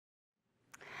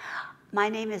My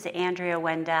name is Andrea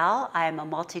Wendel. I'm a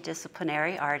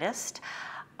multidisciplinary artist.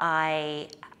 I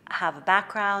have a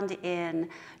background in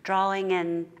drawing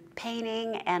and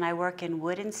painting, and I work in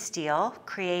wood and steel,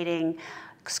 creating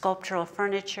sculptural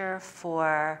furniture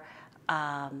for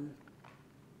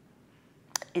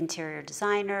interior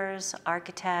designers,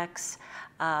 architects,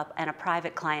 and a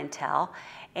private clientele.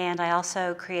 And I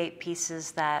also create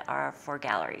pieces that are for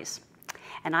galleries.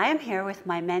 And I am here with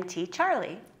my mentee,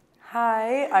 Charlee.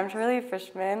 Hi, I'm Charlee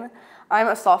Fishman. I'm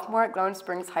a sophomore at Glenwood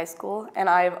Springs High School, and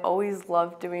I've always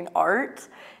loved doing art.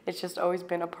 It's just always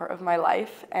been a part of my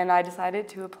life, and I decided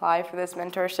to apply for this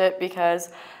mentorship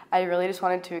because I really just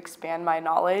wanted to expand my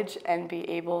knowledge and be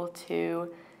able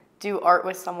to do art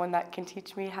with someone that can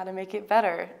teach me how to make it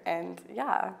better, and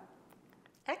yeah.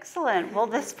 Excellent. Well,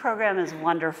 this program is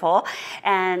wonderful,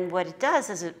 and what it does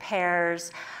is it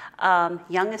pairs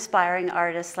young aspiring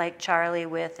artists like Charlee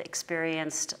with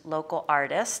experienced local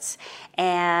artists,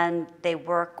 and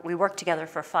we work together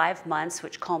for 5 months,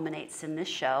 which culminates in this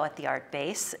show at the Art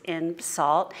Base in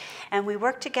Basalt, and we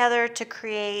work together to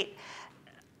create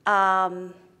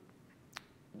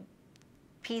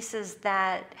pieces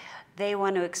that they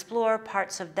want to explore,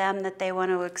 parts of them that they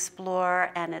want to explore,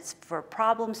 and it's for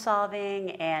problem solving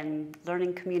and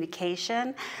learning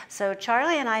communication. So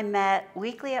Charlee and I met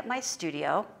weekly at my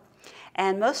studio,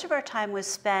 and most of our time was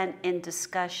spent in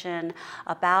discussion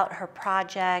about her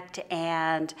project,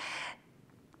 and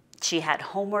she had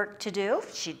homework to do.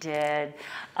 She did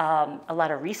a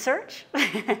lot of research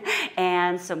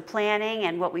and some planning,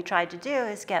 and what we tried to do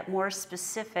is get more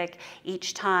specific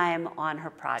each time on her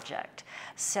project.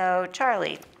 So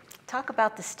Charlee, talk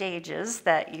about the stages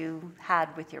that you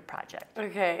had with your project.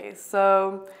 Okay,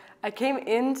 so I came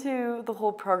into the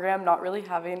whole program not really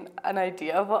having an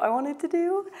idea of what I wanted to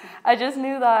do. I just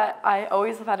knew that I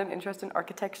always have had an interest in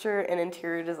architecture and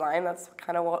interior design. That's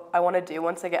kind of what I want to do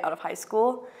once I get out of high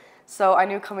school. So I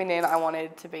knew coming in I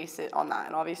wanted to base it on that,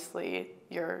 and obviously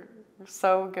you're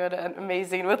so good and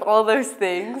amazing with all those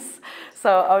things.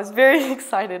 So I was very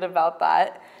excited about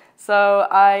that. So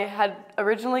I had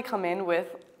originally come in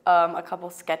with a couple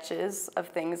sketches of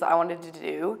things I wanted to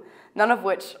do, none of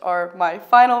which are my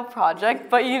final project,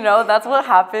 but you know, that's what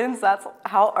happens. That's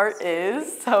how art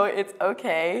is, so it's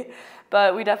okay.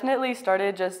 But we definitely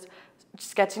started just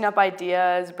sketching up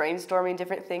ideas, brainstorming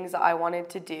different things that I wanted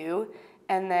to do.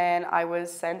 And then I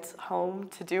was sent home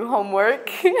to do homework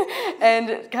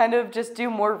and kind of just do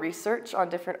more research on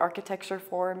different architecture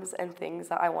forms and things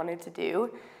that I wanted to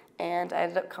do. And I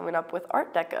ended up coming up with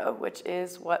Art Deco, which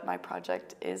is what my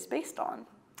project is based on.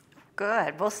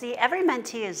 Good. Well, see, every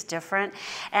mentee is different,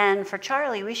 and for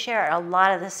Charlee, we share a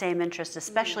lot of the same interests,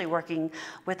 especially working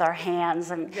with our hands.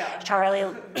 And yeah.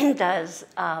 Charlee does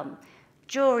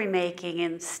jewelry making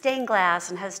and stained glass,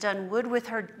 and has done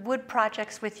wood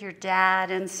projects with your dad,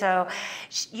 and so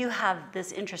you have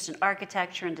this interest in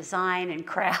architecture and design and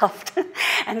craft.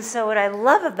 And so what I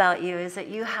love about you is that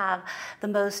you have the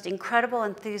most incredible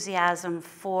enthusiasm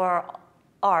for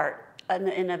art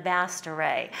in a vast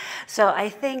array. So I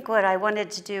think what I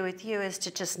wanted to do with you is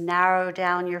to just narrow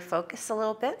down your focus a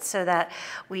little bit so that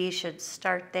we should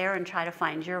start there and try to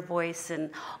find your voice in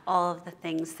all of the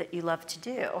things that you love to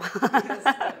do.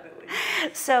 Yes,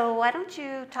 so why don't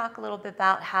you talk a little bit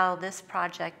about how this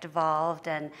project evolved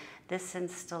and this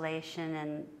installation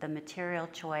and the material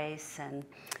choice and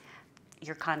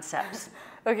your concepts.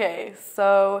 Okay,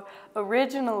 so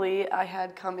originally I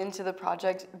had come into the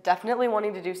project definitely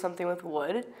wanting to do something with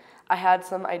wood. I had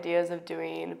some ideas of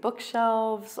doing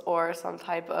bookshelves or some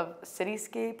type of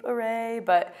cityscape array,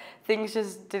 but things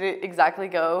just didn't exactly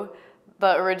go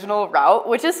the original route,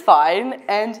 which is fine.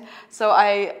 And so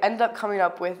I ended up coming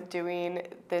up with doing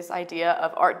this idea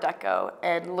of Art Deco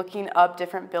and looking up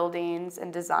different buildings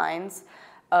and designs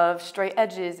of straight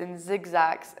edges and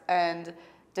zigzags and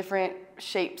different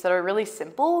shapes that are really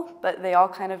simple, but they all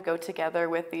kind of go together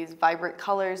with these vibrant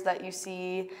colors that you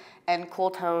see and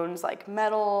cool tones like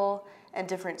metal and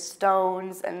different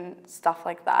stones and stuff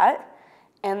like that.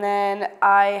 And then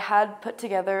I had put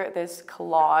together this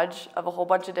collage of a whole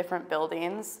bunch of different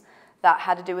buildings that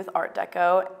had to do with Art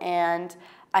Deco, and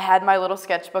I had my little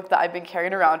sketchbook that I've been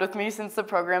carrying around with me since the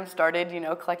program started, you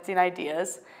know, collecting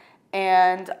ideas,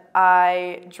 and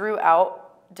I drew out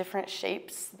different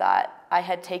shapes that I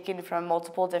had taken from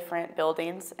multiple different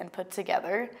buildings and put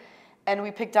together, and we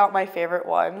picked out my favorite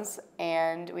ones,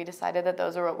 and we decided that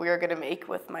those are what we were going to make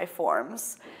with my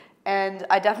forms. And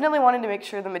I definitely wanted to make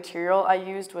sure the material I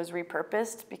used was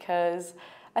repurposed because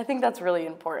I think that's really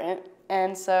important.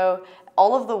 And so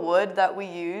all of the wood that we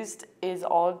used is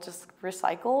all just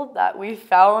recycled that we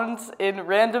found in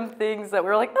random things that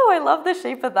we're like, oh, I love the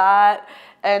shape of that.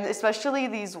 And especially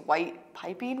these white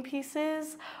piping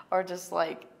pieces are just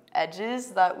like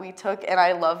edges that we took, and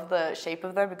I love the shape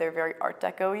of them, but they're very Art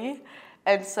Deco-y.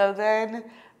 And so then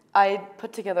I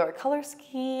put together a color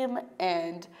scheme,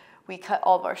 and we cut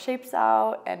all of our shapes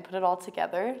out and put it all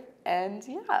together. And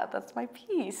yeah, that's my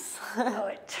piece. Oh,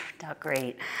 it turned out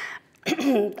great.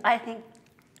 I think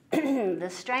the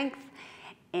strength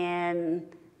in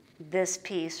this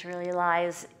piece really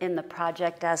lies in the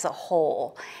project as a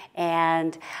whole.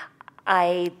 And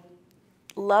I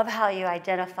love how you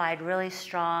identified really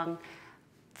strong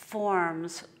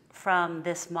forms from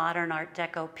this modern Art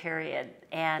Deco period.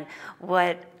 And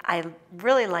what I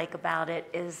really like about it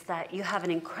is that you have an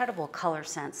incredible color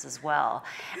sense as well.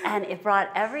 And it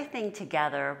brought everything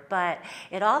together, but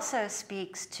it also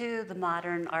speaks to the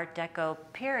modern Art Deco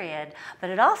period, but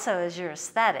it also is your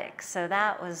aesthetic. So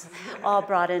that was all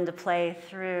brought into play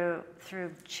through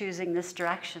choosing this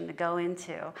direction to go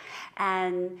into.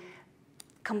 And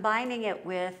combining it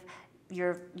with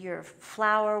your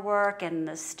flower work and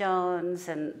the stones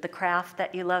and the craft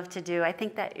that you love to do, I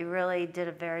think that you really did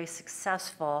a very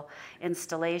successful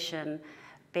installation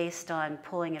based on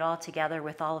pulling it all together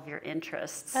with all of your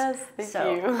interests. Yes,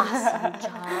 thank you. Awesome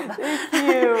job.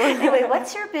 Thank you. Anyway,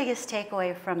 what's your biggest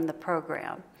takeaway from the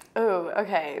program? Oh,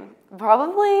 okay.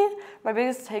 Probably my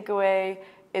biggest takeaway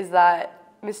is that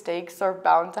mistakes are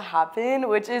bound to happen,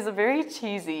 which is very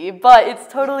cheesy, but it's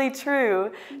totally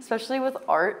true, especially with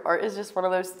art. Art is just one of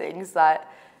those things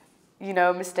that, you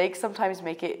know, mistakes sometimes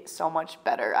make it so much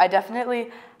better. I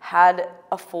definitely had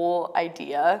a full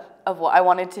idea of what I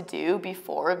wanted to do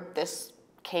before this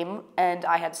came, and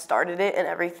I had started it and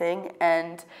everything,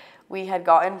 and we had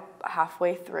gotten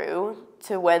halfway through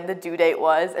to when the due date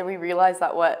was, and we realized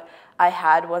that what I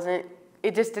had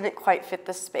it just didn't quite fit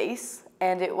the space,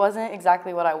 and it wasn't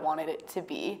exactly what I wanted it to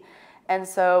be. And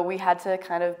so we had to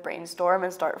kind of brainstorm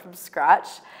and start from scratch,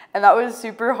 and that was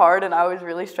super hard, and I was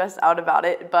really stressed out about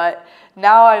it. But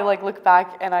now I look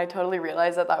back and I totally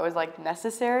realize that that was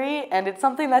necessary, and it's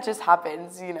something that just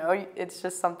happens, you know. It's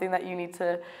just something that you need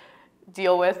to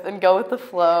deal with and go with the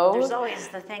flow. There's always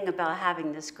the thing about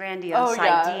having this grandiose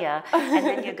idea, and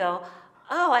then you go,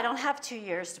 oh, I don't have 2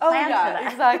 years to plan for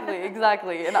that.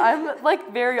 Exactly. And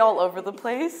I'm very all over the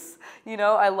place. You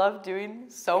know, I love doing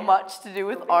so much to do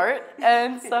with art.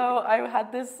 And so I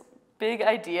had this big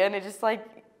idea, and it just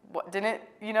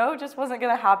just wasn't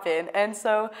gonna happen. And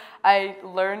so I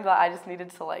learned that I just needed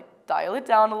to dial it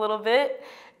down a little bit.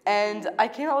 And I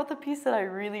came out with a piece that I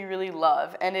really, really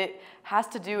love, and it has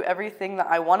to do everything that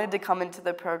I wanted to come into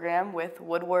the program with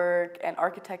woodwork and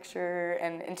architecture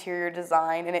and interior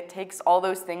design, and it takes all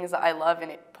those things that I love and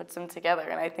it puts them together,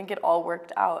 and I think it all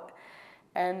worked out,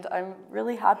 and I'm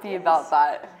really happy about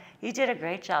that. You did a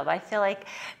great job. I feel like,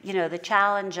 you know, the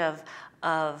challenge of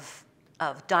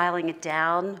dialing it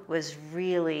down was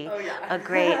really a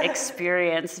great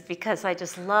experience, because I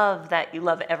just love that you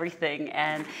love everything,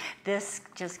 and this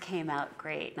just came out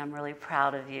great, and I'm really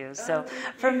proud of you. So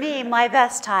for me, my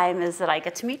best time is that I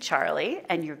get to meet Charlee,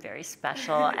 and you're very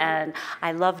special, and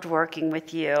I loved working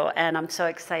with you, and I'm so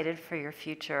excited for your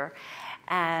future.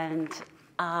 And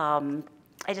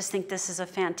I just think this is a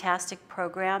fantastic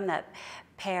program that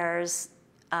pairs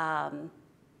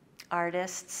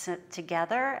artists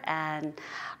together, and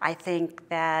I think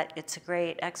that it's a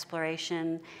great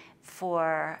exploration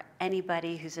for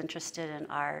anybody who's interested in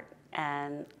art,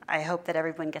 and I hope that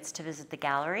everyone gets to visit the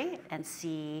gallery and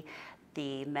see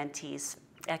the Mentees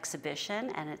exhibition,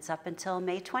 and it's up until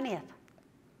May 20th.